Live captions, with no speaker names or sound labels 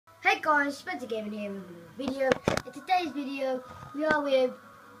Hey guys, Spencer Gaming here with a video. In today's video, we are with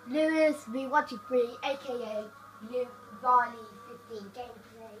Lewis V123, aka Luke Barley 15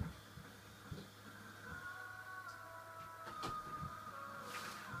 gameplay.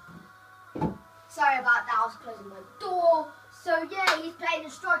 Sorry about that, I was closing my door. So yeah, he's playing the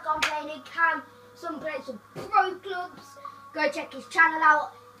Strike, I'm playing in Cam. Some playing some pro clubs. Go check his channel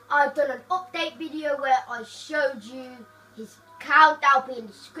out. I've done an update video where I showed you his account. That'll be in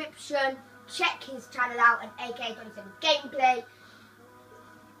the description. Check his channel out and AK27 gameplay.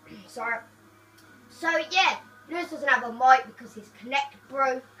 Sorry. So yeah, Lewis doesn't have a mic because his Connect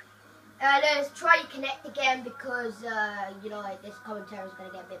broke. Let's try to connect again because you know, this commentary is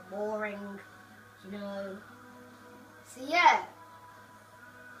gonna get a bit boring. You know. So yeah.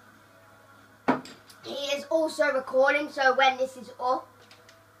 He is also recording, so when this is up,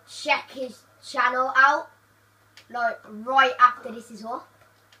 check his channel out. Like right after this is up.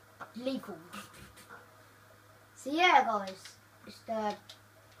 Legal. So yeah guys, it's the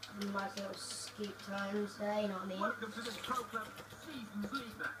nice little scoot times there, you know what I mean? Welcome to this Pro Club Seasons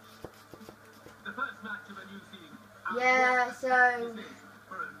League match. The first match of a new season. Yeah, so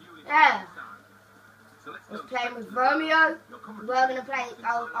yeah. I was playing with Romeo. We were gonna play,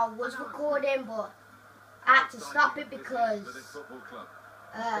 I was recording but I had to stop it because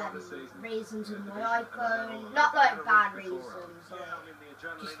reasons with my iPhone, not like bad reasons,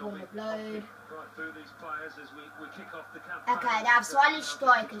 just won't upload. Okay, they have Silent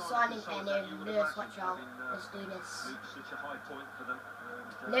Strike and Silent Enemy. Lewis, watch out. Let's do this.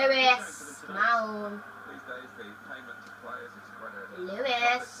 Lewis, come on.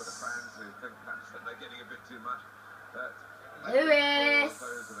 Lewis. Lewis.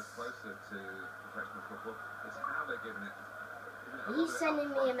 He's sending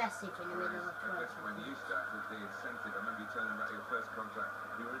me a message in the middle of the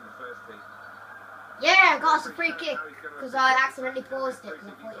Yeah, I got us a free kick because I accidentally paused it because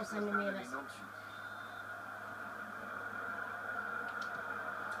I thought you were sending me a message.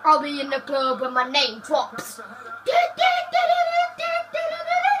 I'll be in the club when my name drops.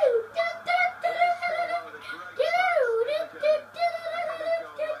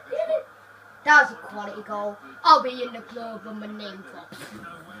 That was a quality goal. I'll be in the club when my name drops.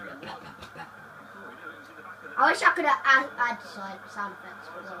 I wish I could have add sound effects.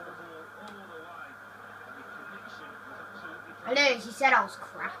 I know, she said I was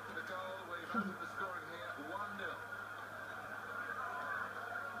crap.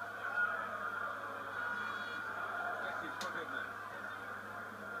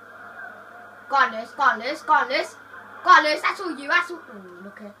 Go on, Lewis, go on, Lewis, go on, Lewis. Go on, Lewis, that's all you, that's all. Ooh,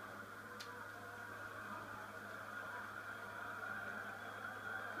 okay.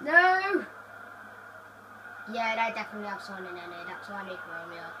 No! Yeah, they definitely have someone in there. That's why I need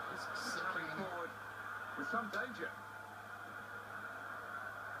Romeo. He's sick in there. With some danger.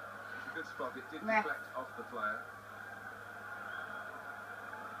 It's a good spot. It did deflect off the player.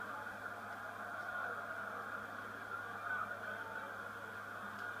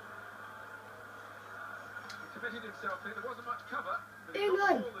 He committed himself in. There wasn't much cover.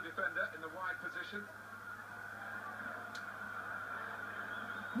 England. The defender in the wide position.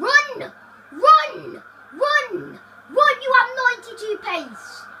 Run! Run! Run! Run! You have 92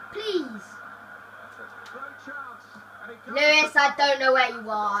 pace. Please. Lewis, I don't know where you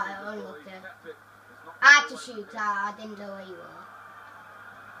are. I'm looking. I had to shoot. I didn't know where you are.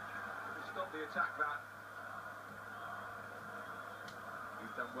 Stop the attack, that.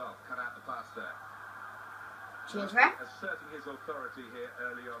 He's done well. Cut out the pass there. Cheers, ref. Asserting his authority here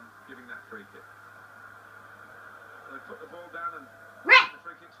early on, giving that free kick. They put the ball down and ref. The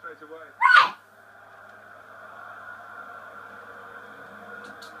free kick straight away. Ref.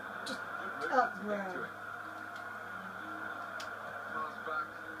 Oh, bro. Pass back.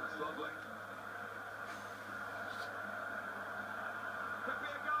 That's lovely. Could be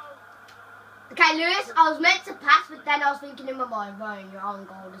a goal. Okay, Lewis, I was meant to pass, but then I was thinking in my mind, Ryan, you're on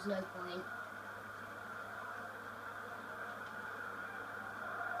goal, there's no point.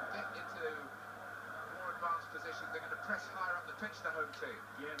 Get into more advanced position. They're going to press higher up the pitch, the home team.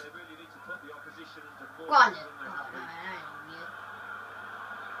 Yeah, they really need to put the opposition into more. Go on, then. Oh, no,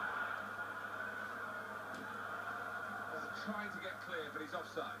 Trying to get clear, but he's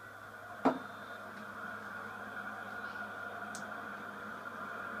offside.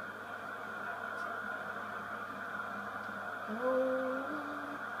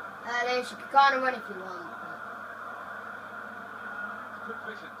 Lewis, you can kind of run if you want. Good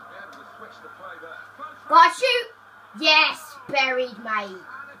vision to be able to switch the play there. Go on, shoot! Yes! Buried, mate.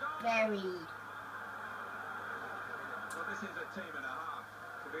 Buried. Well, this is a team and a half,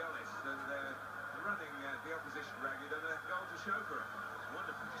 to be honest. the opposition, Reggie, then a goal to show for it. It's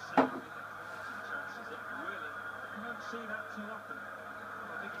wonderful to see. I mean, the chances that really, you don't see that too often.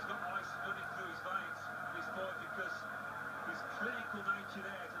 I think he's got ice running through his veins at this point because his clinical nature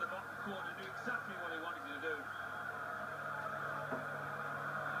there to the bottom corner knew exactly what he wanted to do.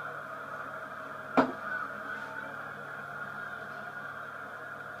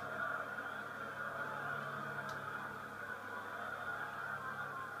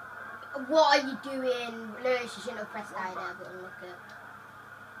 What are you doing? Lewis, you shouldn't have pressed that there, but look at.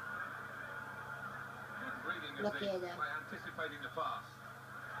 Look here, though. By anticipating the pass.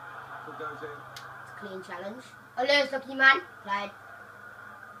 Who goes in? It's a clean challenge. Oh, Lewis, lucky man. Played.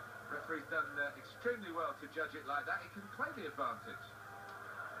 Referee's done extremely well to judge it like that. He can play the advantage.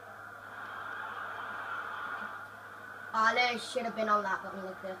 Oh, Lewis should have been on that, but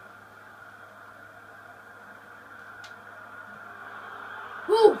look at.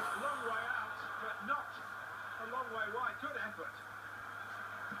 Woo! Long way out, but not a long way wide. Good effort.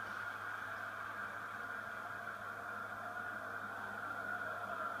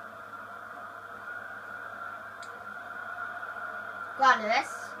 Go on,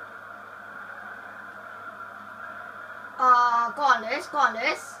 Lewis. Go on, Lewis. Go on,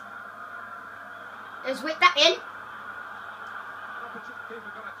 Lewis. Let's whip that in.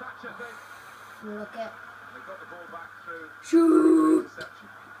 Keeper got a touch, I think. Look at. They got the ball back through. Shoot! Interception.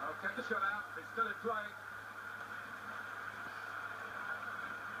 Okay, the shot out. It's still in play.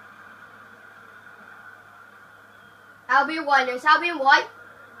 Albion white, Lewis. Albion white.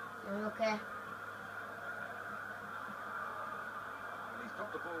 Okay. And he's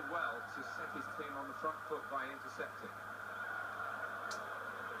got the ball well to set his team on the front foot by intercepting.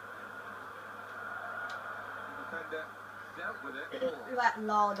 The defender dealt with it. Like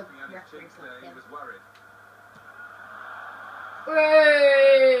Lord of Looking at his cheeks there, he was worried.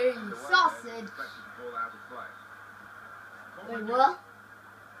 Hey, And away sausage. there, he expected the ball out of play. Wait, what?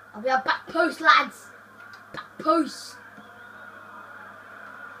 I'll be our back post, lads. Back post.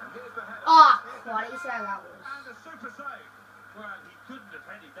 And here's the header. Ah, quality save that was. And a super save. Well, he couldn't have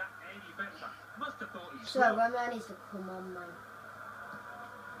headed that any better. Must have thought he So, Roman needs to come on, man.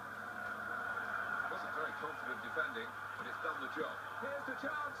 Wasn't very confident defending, but it's done the job. Here's the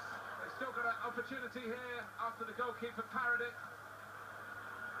chance. They've still got an opportunity here after the goalkeeper parried it.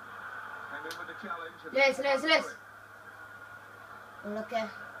 Came in with the challenge. And Lewis. Look at.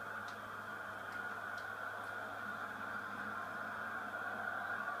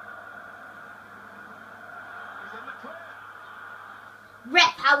 He's in the clear.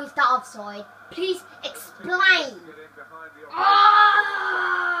 Rep, how is that offside? Please explain. Get in behind the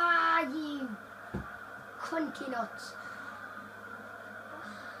Ah, you cunty nuts.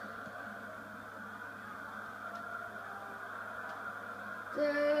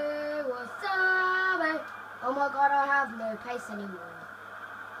 There was somebody. Oh my god, I have no pace anymore.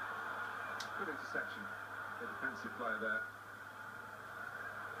 Good interception. The defensive player there.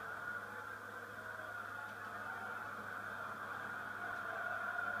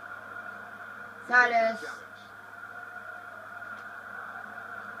 Silas. Challenge.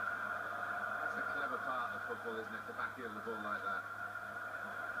 That's the clever part of football, isn't it? To backheel the ball like that.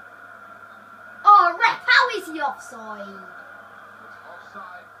 Oh, Rep, how is he offside? It's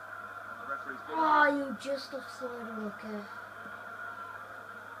offside. And the referee's given Oh, you just offside, okay.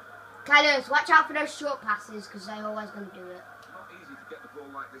 Carlos, watch out for those short passes because they're always going to do it. Not easy to get the ball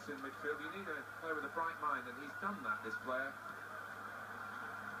like this in midfield. You need a player with a bright mind, and he's done that, this player.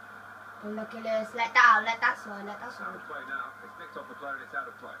 And look at this, let that slide. It's out of play now. It's nicked off the player and it's out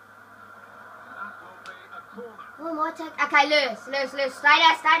of play. And that will be a corner. Oh, my take. Okay, Lewis, stay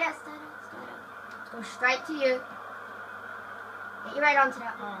there. Let's go straight to you. Get you right onto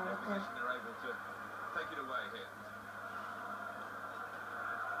that. Oh, okay. Opposition are able to take it away here.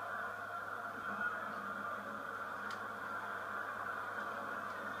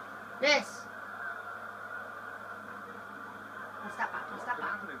 Lewis. Step back. What's going to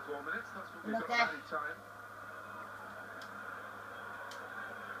happen in 4 minutes? That's what we've Okay. got added time.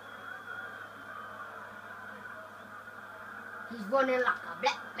 He's running like a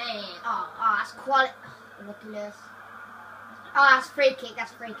black man. Oh, that's quality. Oh, look at this. Oh, that's free kick.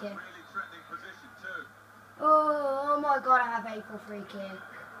 That's free kick. Really threatening position too. Oh my god, I have April free kick.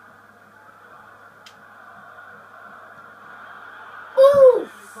 Ooh!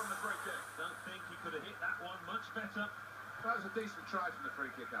 From the free kick. Don't think he could have hit that one much better. That was a decent try from the free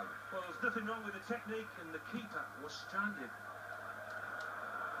kick, Alan. Well, there's nothing wrong with the technique, and the keeper was stranded.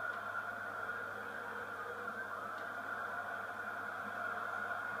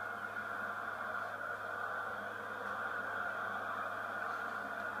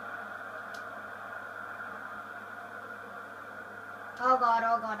 Oh God,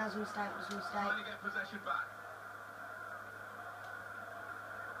 that's a mistake, that's a mistake. Trying to get possession back.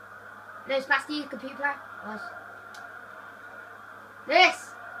 Lewis, pass to you, computer player. Nice.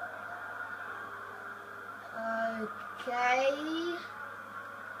 This! Okay.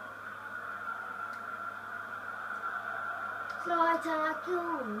 Fly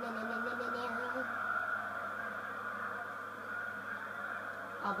tycoon.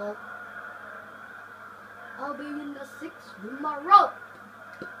 I'll be in the sixth with my rope.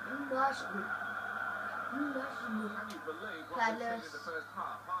 Can you believe what we've seen in the first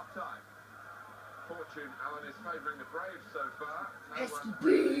half time? Fortune, Alan, is favouring the Braves so far. Pesky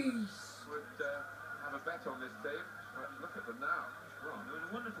Bees. Would have a bet on this team, but look at them now. Well, they're in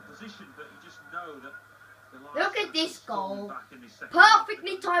a wonderful position, but you just know that. Look at this goal.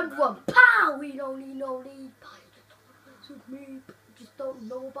 Perfectly timed one. Pow! We don't need no lead. With me, just don't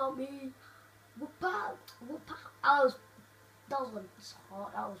know about me. Whoop-pow, whoop-pow. That was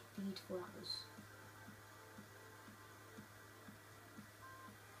hot. That was beautiful. That was.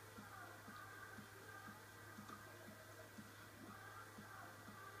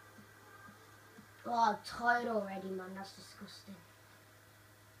 Oh, I'm tired already, man. That's disgusting.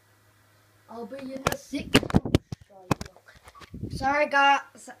 I'll be in the sixth. Sorry,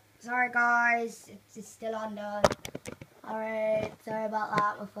 guys. It's still on though. Alright, sorry about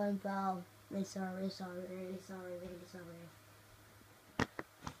that. My phone fell. Really sorry. Really sorry.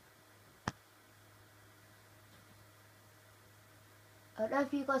 I don't know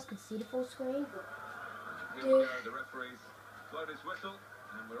if you guys can see the full screen. Here we go, the referee's blown his whistle,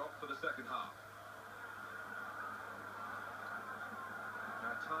 and we're off for the second half. A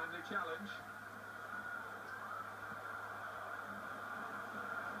timely challenge.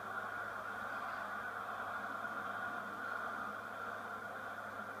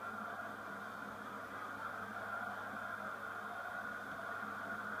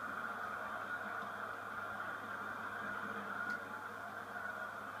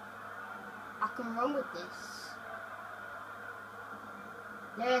 I can run with this.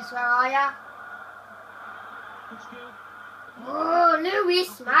 Lewis, where are ya? Good skill. Oh,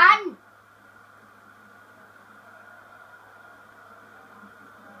 Lewis, man!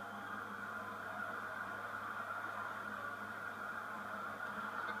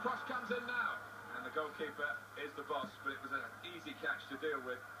 The cross comes in now, and the goalkeeper is the boss, but it was an easy catch to deal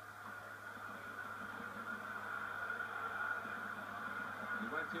with. He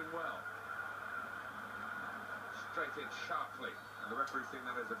went in well. Straight in sharply, and the referee's seen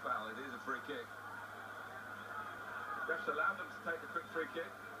that as a foul. It is a free kick. Refs allowed them to take the quick free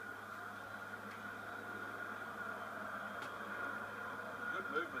kick. Good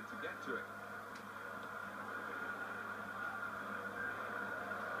movement to get to it.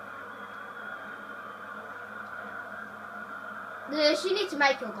 Lewis, you need to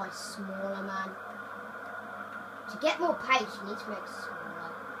make your guys smaller, man. To get more pace, you need to make it smaller.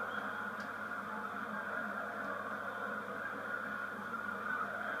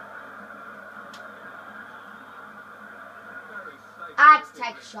 I had to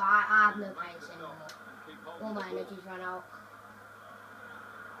take a shot. I have no pace anymore. All my energy's run out.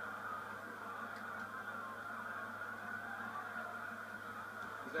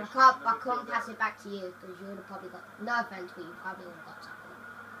 I can't pass it back to you because you would have probably got, no offense, but you probably would have got something.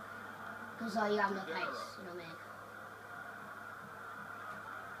 Because you have no pace, you know what I mean?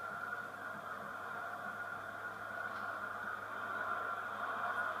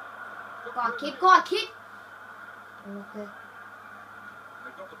 Go on, kid. Okay.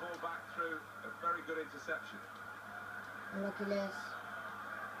 They've got the ball back through a very good interception. Unlucky Lewis.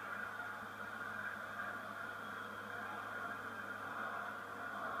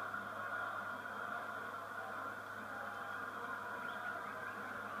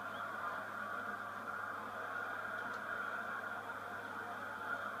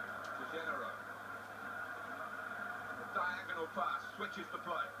 Genero. The diagonal pass switches the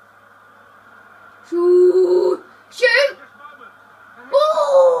play. Shoot! Shoot! This moment.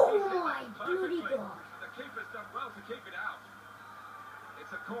 Oh my bloody God. The keeper's done well to keep it out.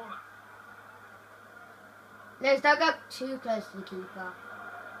 It's a corner. Lewis, don't go too close to the keeper.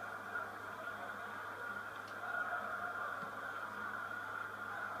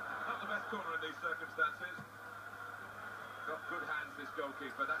 Not the best corner in these circumstances. Got good hands, this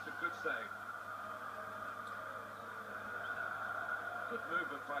goalkeeper. That's a good save. Good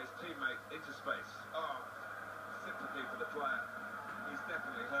movement by his teammate into space. Oh, sympathy for the player. He's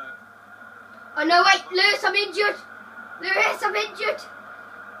definitely hurt. Oh no, wait, Lewis, I'm injured. Lewis, I'm injured.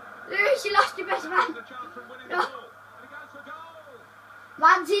 Lewis, you lost your best man. The chance from winning No. the ball. And he goes for goal.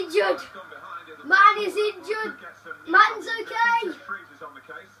 Man's injured. Gone behind Man is injured. Man's okay. Freeze on the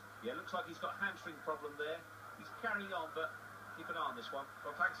case. Yeah, looks like he's got a hamstring problem there. He's carrying on, but keep an eye on this one.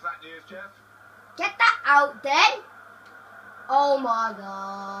 Well, thanks for that news, Jeff. Get that out then. Oh my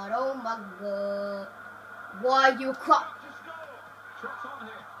god. Oh my god. Why are you Shots on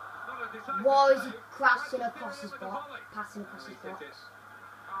here. Not a decisive Why is he save. crashing Right across his with the box? volley. Passing across his He hit box. it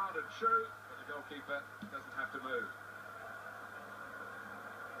hard and true, but the goalkeeper doesn't have to move.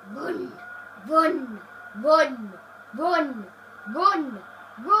 Run. Run. Run. Run. Run.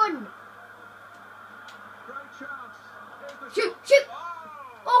 Run. Great chance. Here's the Shoot. shot. Shoot.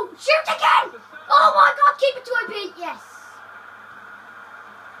 Oh! Oh, shoot again. Oh my god. Keep it to a beat. Yes.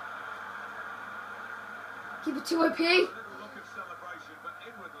 Keep it to a P. A little look of celebration, but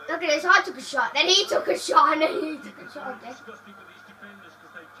inwardly. Look at this. I took a shot. Then he took a shot. And then he took a shot again. Disgusting for these defenders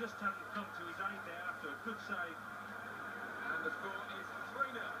because they just haven't come to his aid there after a good save. And the score is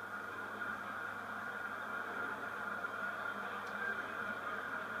 3-0.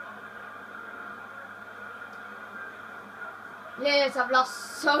 Liz, I've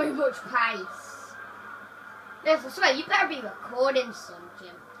lost so much pace. Liz, I swear, you better be recording some,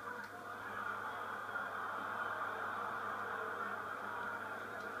 Jim.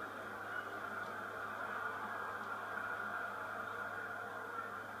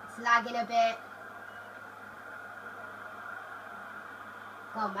 It's lagging a bit.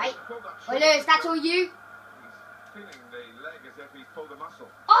 Go on, mate. Oh, Lewis, that's all you? He's feeling the leg as if he's pulled a muscle.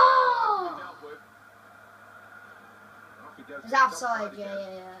 Oh! Dealt with. Off he goes. It's offside,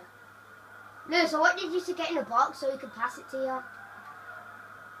 yeah. Lewis, I wanted you to get in the box so he could pass it to you.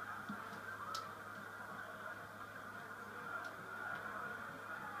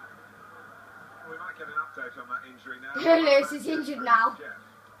 We might get an update on that injury now. Lewis is injured now. Yeah.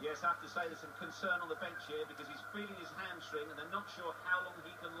 Yes, I have to say there's some concern on the bench here because he's feeling his hamstring and they're not sure how long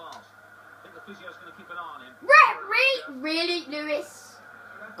he can last. I think the physio's going to keep an eye on him. Really, Lewis?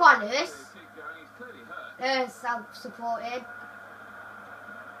 Go on, Lewis. Keep going. He's clearly hurt. Lewis, I'm supported.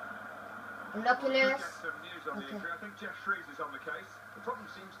 Unlucky, We'll Lewis. get some news on the Okay. injury. I think Jeff Shreves is on the case. The problem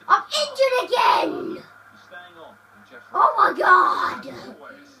seems to be I'm injured again! he's staying on. And Jeff Oh my god!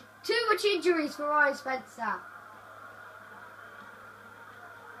 always. Too much injuries for Ryan Spencer.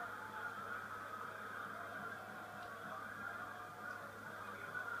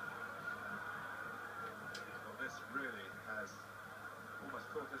 Well, this really has almost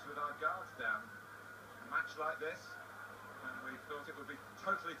caught us with our guards down. A match like this, when we thought it would be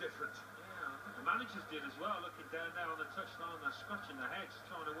totally different. Yeah, I think the managers did as well, looking down there on the touchline, they're scratching their heads,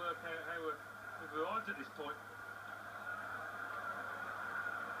 trying to work out how we've arrived at this point.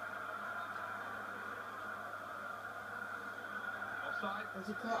 Offside. Was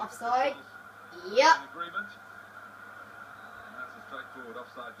he caught offside? An Yep. agreement. And that's a straightforward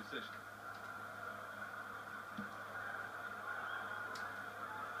offside decision.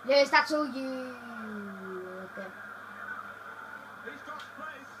 Lewis, that's all you. Okay. He's got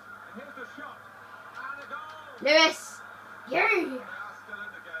space, and here's the shot. And a goal! Lewis! You! They are still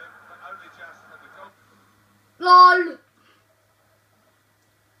in the game, but only just at the goal. LOL!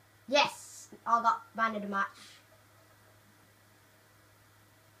 Yes! I got man of the match.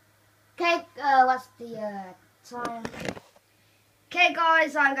 Okay, what's the time? Okay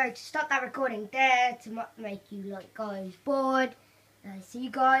guys, I'm going to stop that recording there to make you guys bored. See you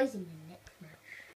guys in the next